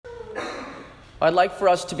I'd like for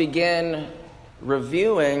us to begin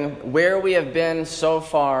reviewing where we have been so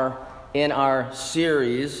far in our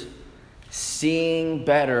series, Seeing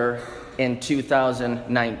Better in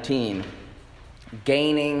 2019,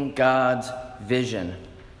 Gaining God's Vision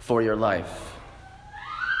for Your Life.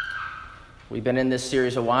 We've been in this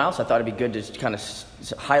series a while, so I thought it'd be good to kind of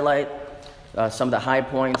highlight some of the high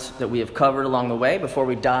points that we have covered along the way before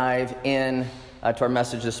we dive in to our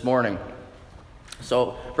message this morning.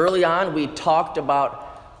 So early on, we talked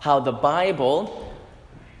about how the Bible,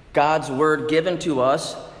 God's Word given to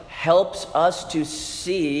us, helps us to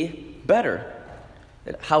see better.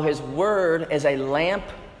 How His Word is a lamp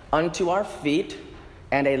unto our feet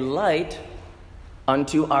and a light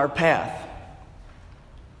unto our path.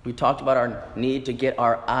 We talked about our need to get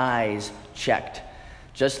our eyes checked.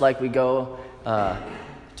 Just like we go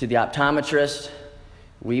to the optometrist,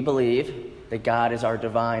 we believe that God is our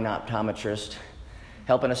divine optometrist,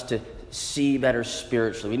 helping us to see better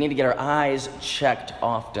spiritually. We need to get our eyes checked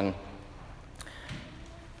often.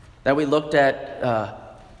 Then we looked at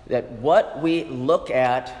that what we look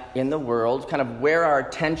at in the world, kind of where our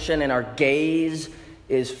attention and our gaze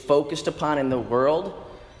is focused upon in the world,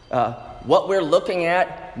 what we're looking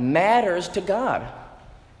at matters to God.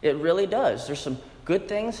 It really does. There's some good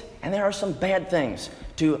things and there are some bad things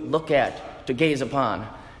to look at, to gaze upon,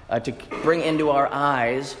 to bring into our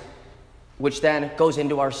eyes, which then goes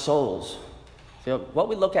into our souls. So what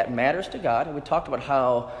we look at matters to God, and we talked about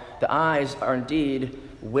how the eyes are indeed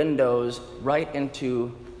windows right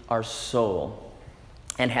into our soul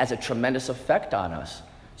and has a tremendous effect on us.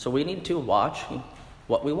 So we need to watch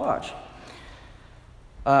what we watch.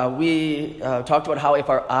 We talked about how if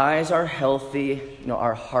our eyes are healthy,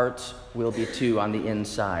 our hearts will be too on the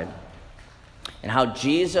inside. And how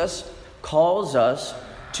Jesus calls us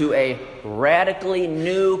to a radically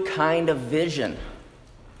new kind of vision,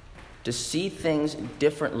 to see things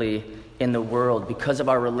differently in the world because of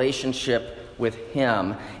our relationship with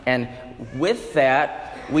Him. And with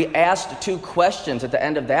that, we asked two questions at the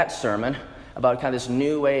end of that sermon about kind of this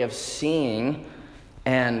new way of seeing,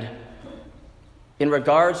 and in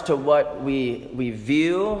regards to what we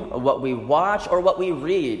view, what we watch, or what we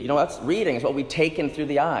read. That's reading is what we take in through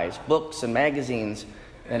the eyes, books and magazines,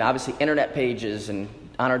 and obviously internet pages and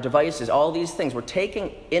on our devices, all these things. We're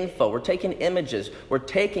taking info, we're taking images, we're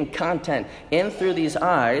taking content in through these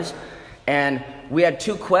eyes, and we had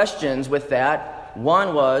two questions with that.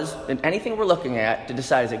 One was, in anything we're looking at, to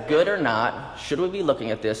decide is it good or not, should we be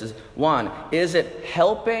looking at this, is one, is it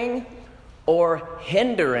helping or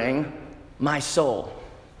hindering my soul?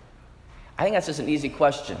 I think that's just an easy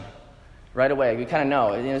question. Right away, we kind of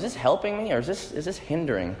know, is this helping me or is this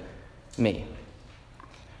hindering me?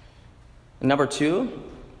 Number two,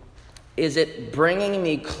 is it bringing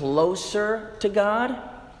me closer to God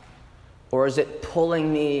or is it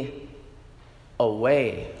pulling me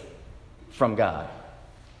away from God?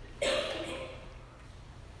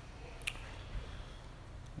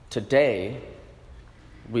 Today,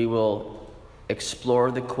 we will explore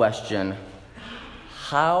the question,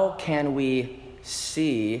 how can we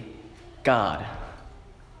see God?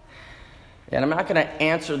 And I'm not going to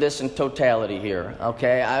answer this in totality here,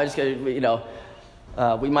 okay? I was going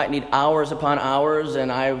to, we might need hours upon hours,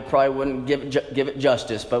 and I probably wouldn't give it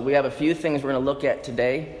justice. But we have a few things we're going to look at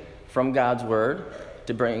today from God's Word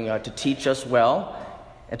to bring to teach us well,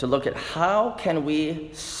 and to look at how can we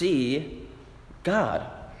see God.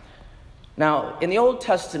 Now, in the Old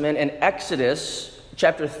Testament, in Exodus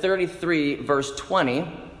chapter 33, verse 20,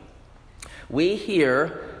 we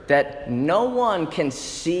hear that no one can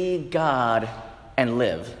see God and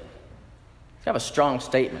live. It's kind of a strong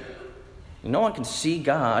statement. No one can see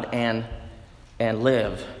God and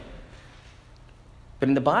live. But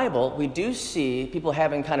in the Bible, we do see people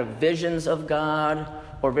having kind of visions of God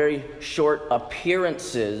or very short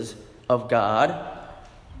appearances of God.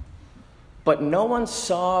 But no one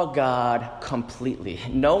saw God completely.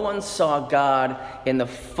 No one saw God in the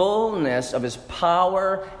fullness of His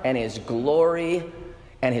power and His glory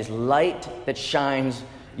and His light that shines,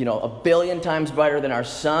 1 billion times brighter than our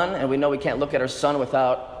sun. And we know we can't look at our sun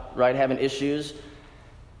without, having issues.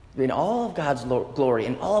 In all of God's glory,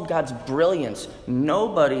 in all of God's brilliance,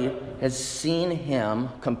 nobody has seen Him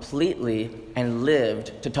completely and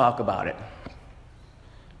lived to talk about it.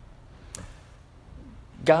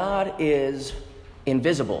 God is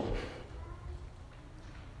invisible.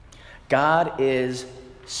 God is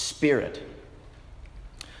spirit.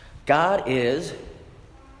 God is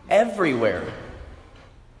everywhere.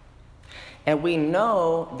 And we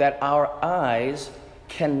know that our eyes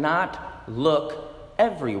cannot look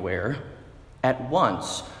everywhere at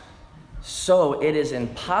once. So it is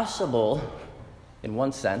impossible in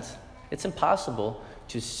one sense. It's impossible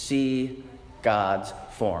to see God's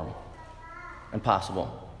form.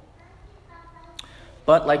 Impossible.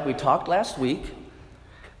 But like we talked last week,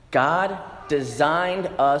 God designed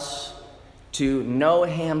us to know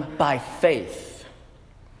him by faith.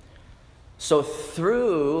 So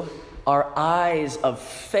through our eyes of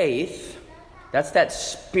faith, that's that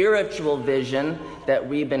spiritual vision that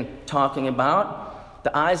we've been talking about,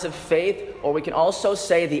 the eyes of faith, or we can also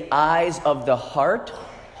say the eyes of the heart.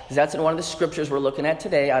 That's in one of the scriptures we're looking at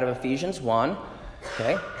today out of Ephesians 1.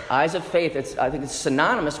 Okay? Eyes of faith, I think it's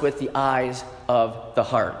synonymous with the eyes of the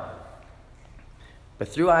heart. But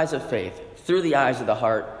through eyes of faith, through the eyes of the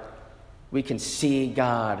heart, we can see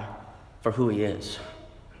God for who he is.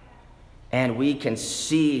 And we can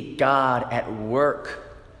see God at work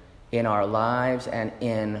in our lives and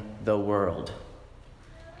in the world.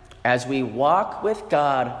 As we walk with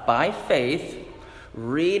God by faith,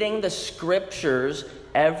 reading the scriptures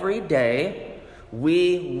every day,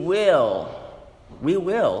 we will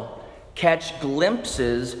catch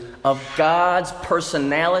glimpses of God's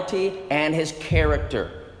personality and his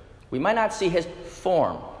character. We might not see his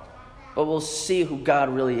form, but we'll see who God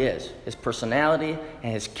really is, his personality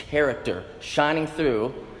and his character shining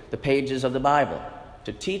through the pages of the Bible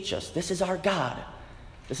to teach us this is our God.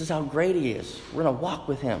 This is how great he is. We're going to walk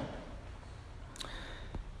with him.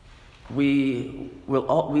 We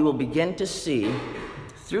will begin to see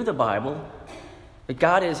through the Bible that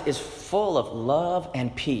God is full of love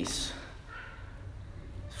and peace,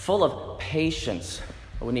 full of patience.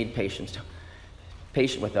 We need patience,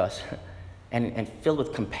 patient with us, and filled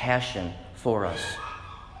with compassion for us.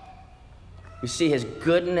 We see his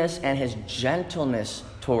goodness and his gentleness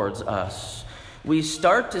towards us. We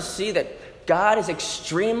start to see that God is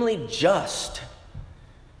extremely just,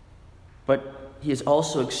 but he is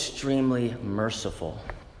also extremely merciful.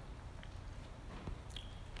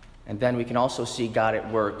 And then we can also see God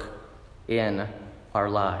at work in our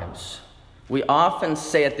lives. We often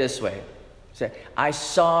say it this way. Say, I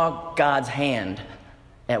saw God's hand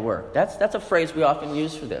at work. That's a phrase we often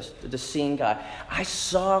use for this, the seeing God. I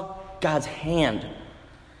saw God's hand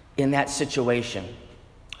in that situation.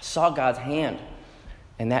 I saw God's hand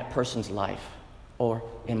in that person's life or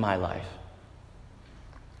in my life.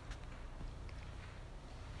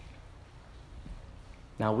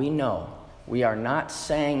 Now we know, we are not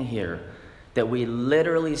saying here that we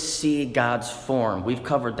literally see God's form. We've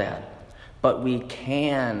covered that. But we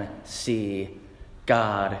can see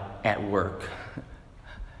God at work.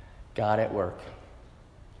 God at work.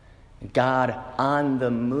 God on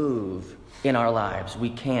the move in our lives.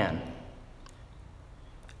 We can.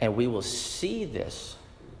 And we will see this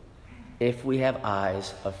if we have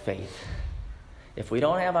eyes of faith. If we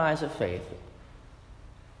don't have eyes of faith,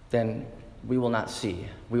 then we will not see.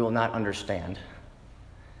 We will not understand.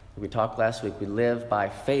 We talked last week, we live by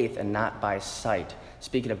faith and not by sight.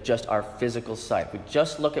 Speaking of just our physical sight. If we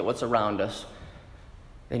just look at what's around us,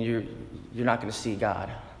 then you're not going to see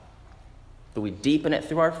God. But we deepen it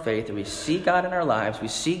through our faith, and we see God in our lives, we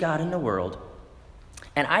see God in the world.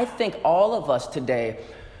 And I think all of us today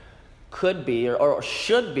could be or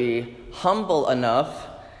should be humble enough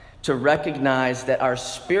to recognize that our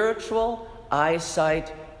spiritual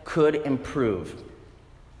eyesight could improve.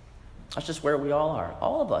 That's just where we all are.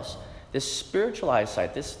 All of us. This spiritual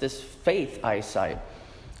eyesight, this faith eyesight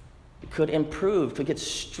could improve, could get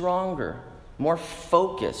stronger, more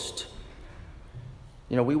focused.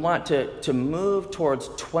 You know, we want to move towards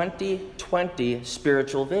 20/20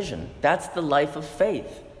 spiritual vision. That's the life of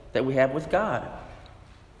faith that we have with God.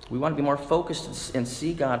 We want to be more focused and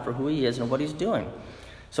see God for who he is and what he's doing.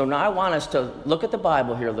 So now I want us to look at the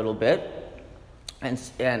Bible here a little bit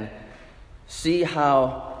and see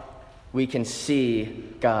how we can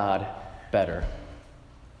see God better.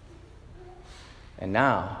 And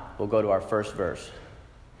now we'll go to our first verse.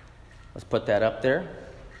 Let's put that up there.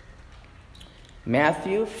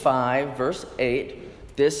 Matthew 5, verse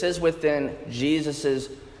 8. This is within Jesus'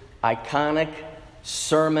 iconic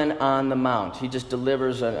Sermon on the Mount. He just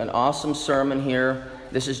delivers an awesome sermon here.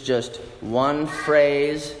 This is just one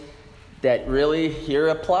phrase that really here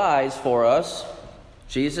applies for us.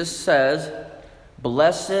 Jesus says,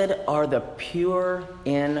 "Blessed are the pure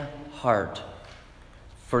in heart,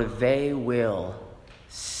 for they will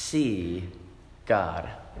see God."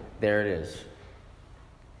 There it is.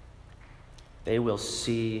 They will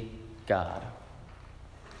see God.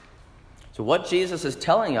 So what Jesus is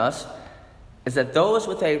telling us is that those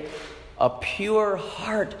with a pure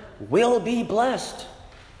heart will be blessed.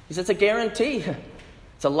 He says it's a guarantee.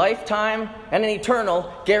 It's a lifetime and an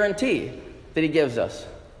eternal guarantee that he gives us.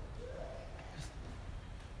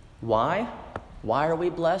 Why? Why are we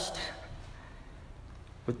blessed?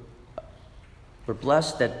 We're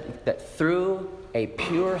blessed that through a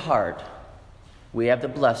pure heart, we have the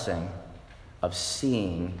blessing of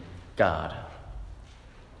seeing God.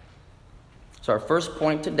 So our first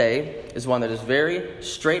point today is one that is very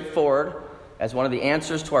straightforward as one of the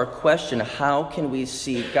answers to our question, how can we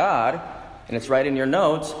see God? And it's right in your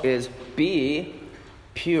notes, is be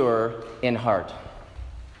pure in heart.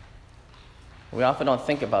 We often don't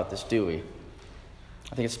think about this, do we?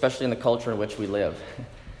 I think especially in the culture in which we live.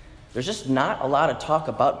 There's just not a lot of talk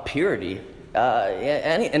about purity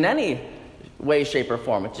in any way, shape, or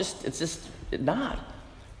form. It's just not.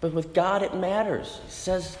 But with God, it matters. He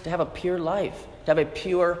says to have a pure life, to have a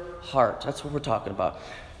pure heart. That's what we're talking about.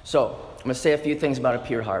 So I'm going to say a few things about a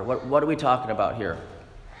pure heart. What are we talking about here?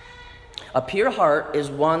 A pure heart is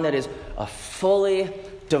one that is fully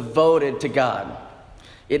devoted to God.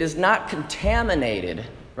 It is not contaminated,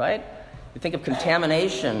 right? You think of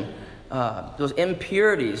contamination. Those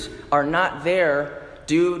impurities are not there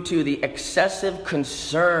due to the excessive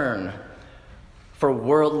concern for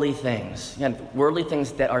worldly things. Again, worldly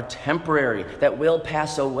things that are temporary, that will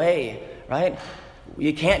pass away, right?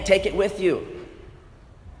 You can't take it with you.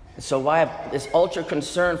 So why have this ultra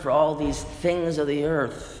concern for all these things of the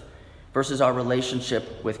earth versus our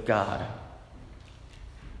relationship with God?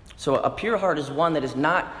 So a pure heart is one that is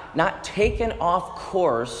not taken off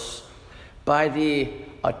course by the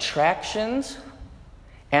attractions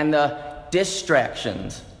and the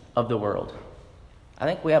distractions of the world. I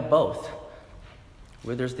think we have both,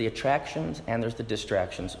 where there's the attractions and there's the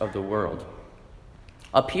distractions of the world.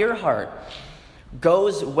 A pure heart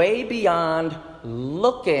goes way beyond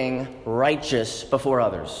looking righteous before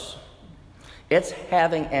others. It's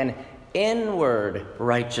having an inward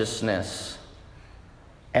righteousness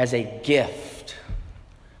as a gift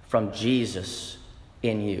from Jesus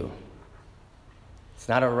in you. It's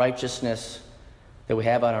not a righteousness that we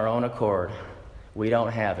have on our own accord. We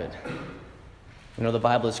don't have it. You know, the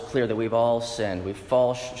Bible is clear that we've all sinned. We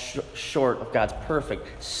fall short of God's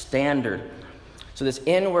perfect standard. So this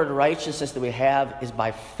inward righteousness that we have is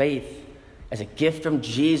by faith, as a gift from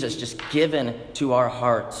Jesus, just given to our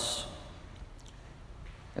hearts.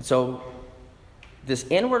 And so this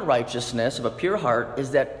inward righteousness of a pure heart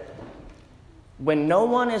is that when no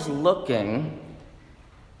one is looking,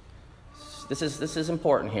 this is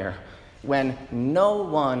important here. When no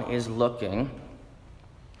one is looking,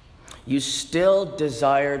 you still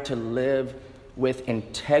desire to live with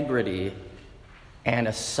integrity and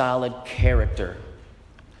a solid character,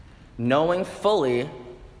 knowing fully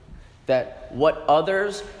that what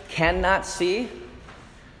others cannot see,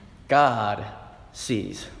 God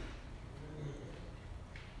sees.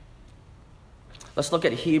 Let's look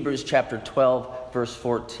at Hebrews chapter 12, verse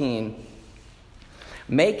 14.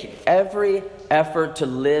 Make every effort to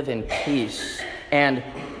live in peace and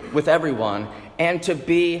with everyone, and to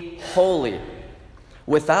be holy.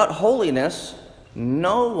 Without holiness,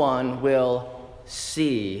 no one will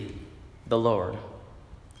see the Lord.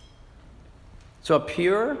 So a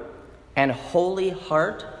pure and holy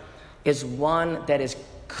heart is one that is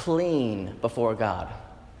clean before God.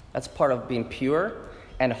 That's part of being pure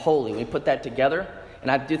and holy. When you put that together,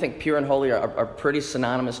 and I do think pure and holy are pretty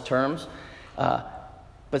synonymous terms,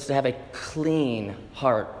 but it's to have a clean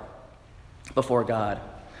heart before God.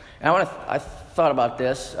 And I thought about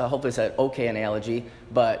this. Hopefully it's an okay analogy,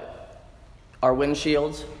 but our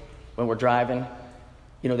windshields, when we're driving,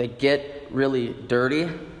 they get really dirty,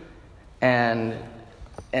 and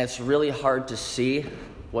it's really hard to see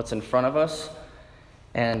what's in front of us.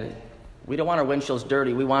 And we don't want our windshields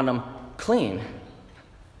dirty. We want them clean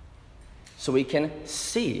so we can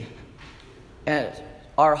see. And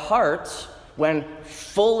our hearts, when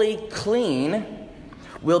fully clean,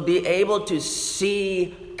 will be able to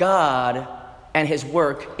see God and His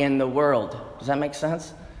work in the world. Does that make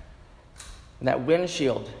sense? And that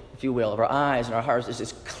windshield, if you will, of our eyes and our hearts is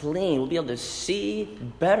just clean. We'll be able to see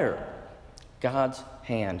better God's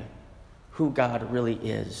hand, who God really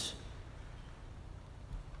is.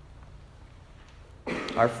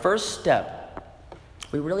 Our first step,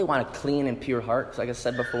 we really want a clean and pure heart, because like I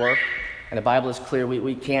said before, and the Bible is clear,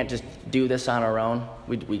 we can't just do this on our own.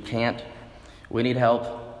 We can't. We need help.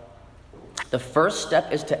 The first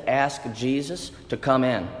step is to ask Jesus to come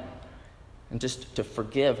in and just to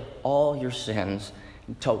forgive all your sins,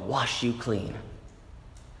 and to wash you clean.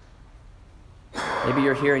 Maybe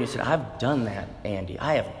you're here and you said, I've done that, Andy.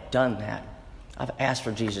 I have done that. I've asked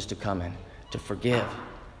for Jesus to come in, to forgive.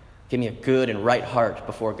 Give me a good and right heart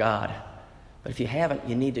before God. But if you haven't,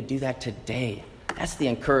 you need to do that today. That's the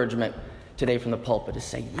encouragement today from the pulpit, to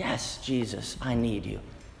say, yes, Jesus, I need you.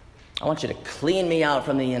 I want you to clean me out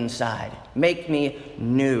from the inside. Make me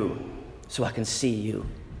new so I can see you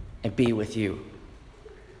and be with you.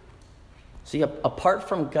 See, apart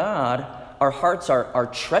from God, our hearts are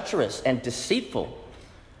treacherous and deceitful.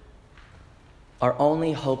 Our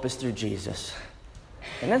only hope is through Jesus.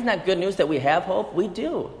 And isn't that good news that we have hope? We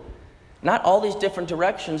do. Not all these different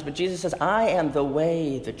directions, but Jesus says, I am the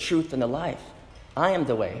way, the truth, and the life. I am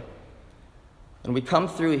the way. When we come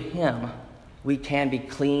through him, we can be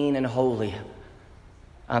clean and holy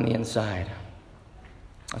on the inside.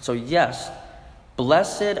 And so yes,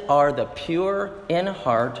 blessed are the pure in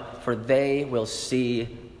heart, for they will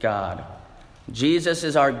see God. Jesus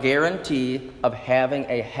is our guarantee of having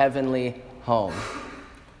a heavenly home.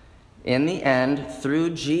 In the end,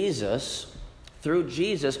 through Jesus,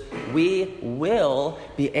 we will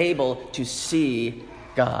be able to see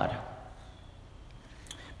God.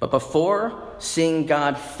 But before seeing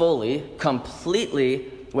God fully,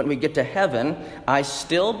 completely, when we get to heaven, I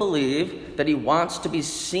still believe that he wants to be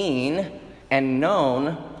seen and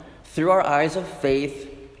known through our eyes of faith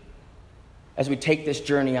as we take this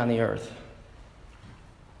journey on the earth.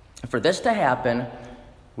 For this to happen,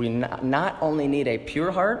 we not only need a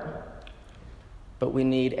pure heart, but we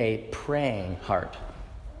need a praying heart.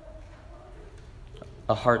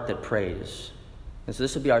 A heart that prays. And so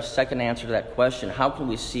this would be our second answer to that question. How can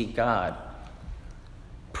we see God?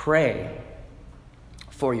 Pray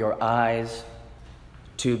for your eyes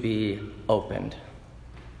to be opened.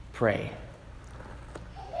 Pray.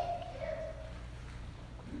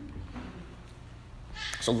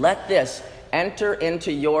 So let this enter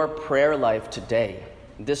into your prayer life today,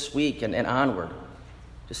 this week and onward.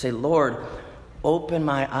 To say, Lord, open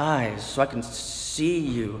my eyes so I can see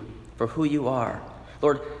you for who you are.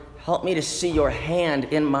 Lord, help me to see your hand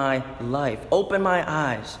in my life. Open my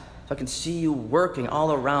eyes so I can see you working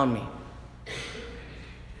all around me.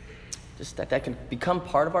 Just that can become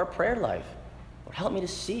part of our prayer life. Lord, help me to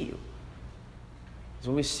see you. Because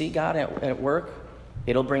when we see God at work,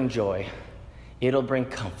 it'll bring joy. It'll bring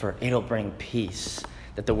comfort. It'll bring peace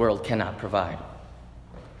that the world cannot provide.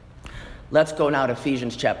 Let's go now to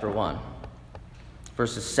Ephesians chapter 1,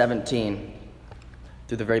 verses 17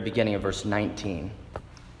 through the very beginning of verse 19.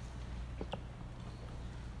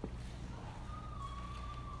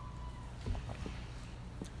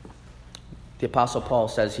 The Apostle Paul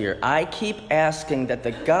says here, I keep asking that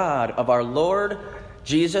the God of our Lord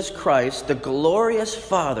Jesus Christ, the glorious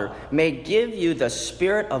Father, may give you the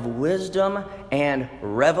spirit of wisdom and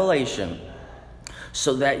revelation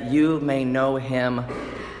so that you may know him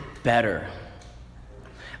better.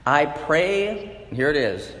 I pray, here it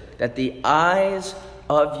is, that the eyes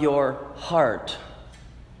of your heart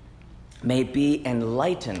may be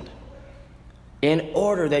enlightened in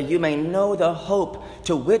order that you may know the hope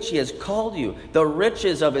to which he has called you, the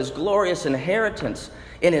riches of his glorious inheritance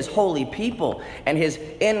in his holy people, and his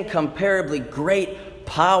incomparably great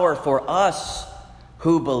power for us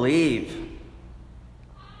who believe.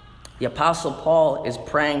 The Apostle Paul is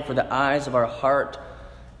praying for the eyes of our heart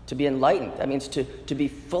to be enlightened. That means to be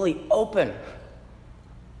fully open.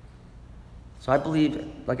 So I believe,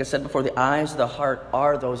 like I said before, the eyes of the heart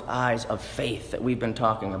are those eyes of faith that we've been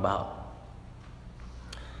talking about.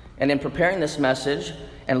 And in preparing this message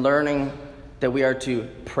and learning that we are to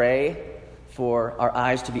pray for our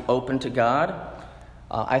eyes to be open to God,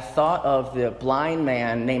 I thought of the blind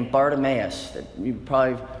man named Bartimaeus that you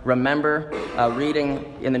probably remember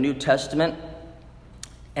reading in the New Testament.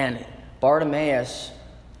 And Bartimaeus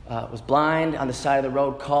was blind on the side of the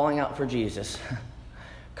road calling out for Jesus,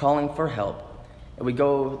 calling for help. And we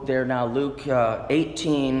go there now, Luke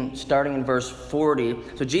 18, starting in verse 40.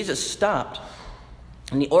 So Jesus stopped,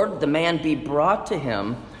 and he ordered the man be brought to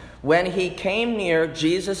him. When he came near,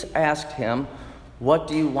 Jesus asked him, what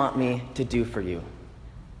do you want me to do for you?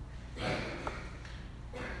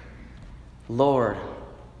 Lord,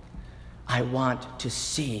 I want to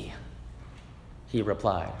see, he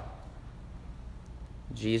replied.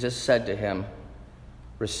 Jesus said to him,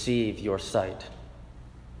 receive your sight.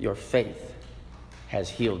 Your faith has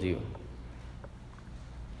healed you.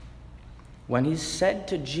 When he said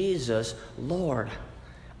to Jesus, Lord,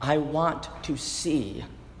 I want to see,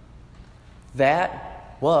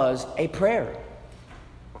 that was a prayer.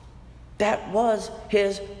 That was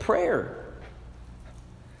his prayer.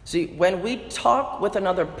 See, when we talk with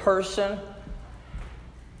another person,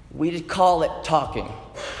 we call it talking.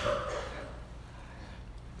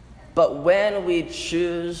 But when we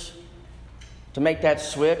choose to make that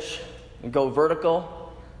switch and go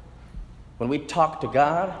vertical, when we talk to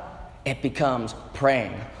God, it becomes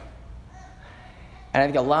praying. And I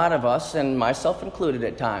think a lot of us, and myself included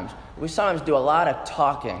at times, we sometimes do a lot of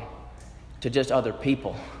talking to just other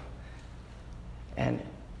people. And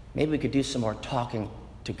maybe we could do some more talking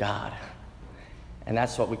to God. And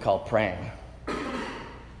that's what we call praying.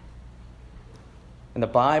 And the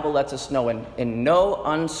Bible lets us know in no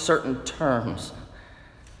uncertain terms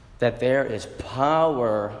that there is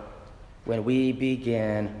power when we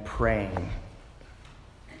begin praying.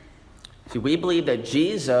 See, we believe that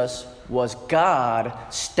Jesus was God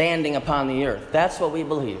standing upon the earth. That's what we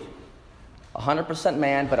believe. 100%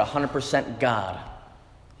 man, but 100% God.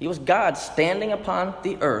 He was God standing upon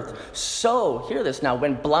the earth. So, hear this now,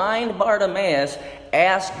 when blind Bartimaeus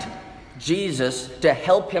asked Jesus to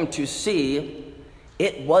help him to see,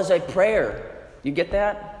 it was a prayer. You get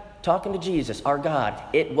that? Talking to Jesus, our God.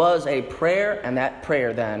 It was a prayer, and that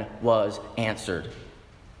prayer then was answered.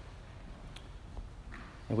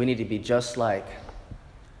 And we need to be just like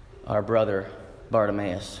our brother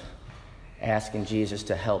Bartimaeus, asking Jesus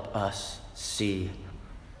to help us see.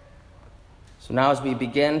 So now as we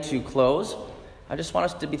begin to close, I just want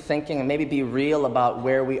us to be thinking and maybe be real about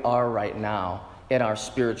where we are right now in our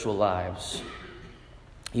spiritual lives.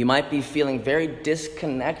 You might be feeling very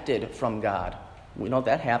disconnected from God. We know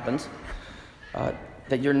that happens.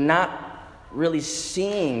 That you're not really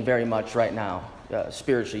seeing very much right now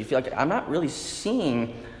spiritually. You feel like, I'm not really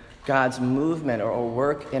seeing God's movement or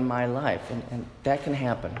work in my life. And that can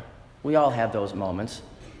happen. We all have those moments.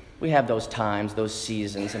 We have those times, those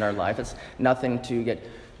seasons in our life. It's nothing to get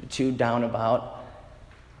too down about.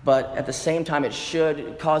 But at the same time, it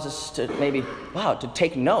should cause us to maybe, to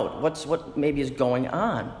take note. What maybe is going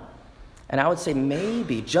on? And I would say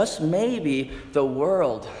maybe, just maybe, the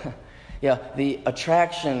world, the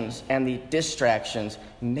attractions and the distractions,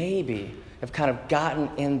 maybe have kind of gotten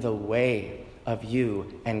in the way of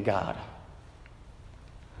you and God.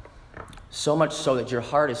 So much so that your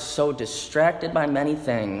heart is so distracted by many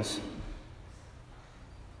things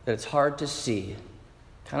that it's hard to see.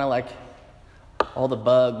 Kind of like all the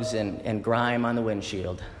bugs and grime on the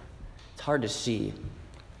windshield. It's hard to see.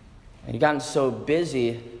 And you've gotten so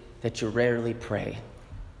busy that you rarely pray.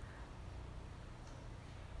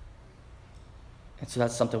 And so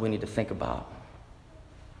that's something we need to think about.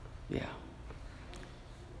 Yeah.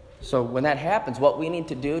 So when that happens, what we need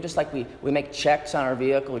to do, just like we make checks on our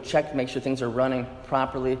vehicle, we check to make sure things are running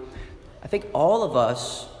properly, I think all of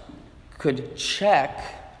us could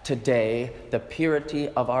check today the purity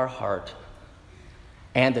of our heart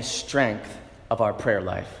and the strength of our prayer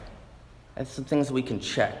life. That's some things we can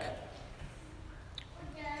check.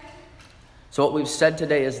 So what we've said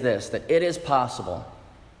today is this, that it is possible.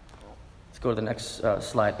 Let's go to the next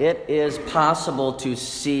slide. It is possible to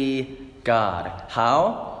see God.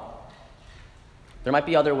 How? There might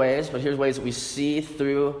be other ways, but here's ways that we see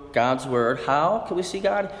through God's Word. How can we see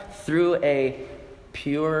God? Through a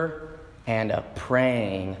pure and a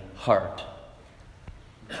praying heart.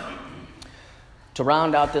 To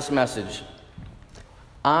round out this message,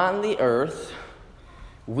 on the earth,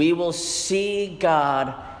 we will see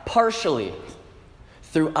God partially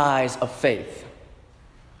through eyes of faith.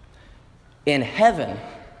 In heaven,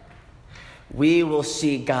 we will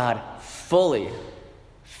see God fully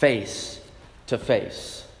face to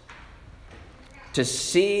face. To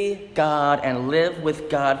see God and live with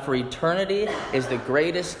God for eternity is the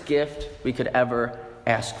greatest gift we could ever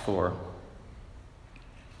ask for.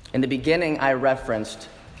 In the beginning, I referenced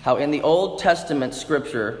how in the Old Testament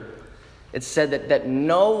scripture, it said that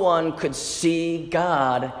no one could see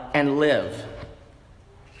God and live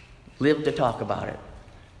to talk about it.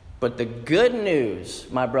 But the good news,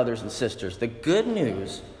 my brothers and sisters, the good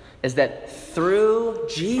news is that through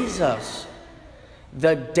Jesus,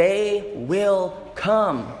 the day will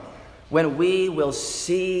come when we will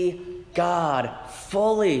see God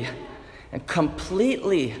fully and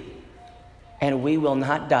completely, and we will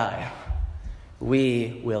not die.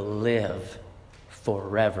 We will live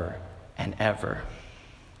forever and ever.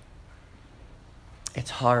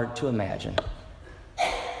 It's hard to imagine,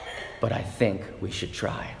 but I think we should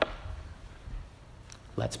try.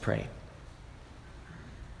 Let's pray.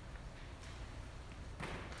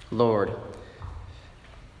 Lord,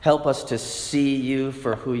 help us to see you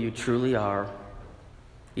for who you truly are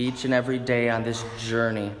each and every day on this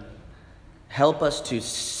journey. Help us to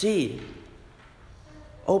see.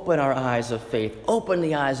 Open our eyes of faith. Open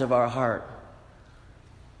the eyes of our heart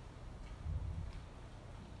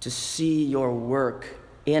to see your work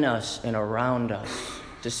in us and around us,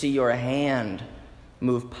 to see your hand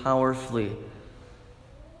move powerfully.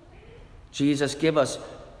 Jesus, give us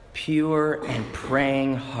pure and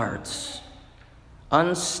praying hearts,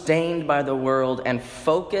 unstained by the world and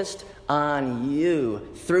focused on you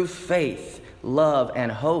through faith, love,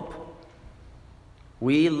 and hope.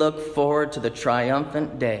 We look forward to the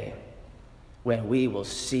triumphant day when we will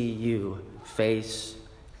see you face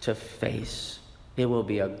to face. It will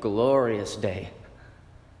be a glorious day.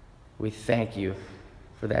 We thank you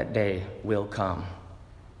for that day will come.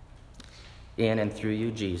 In and through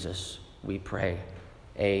you, Jesus, we pray.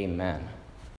 Amen.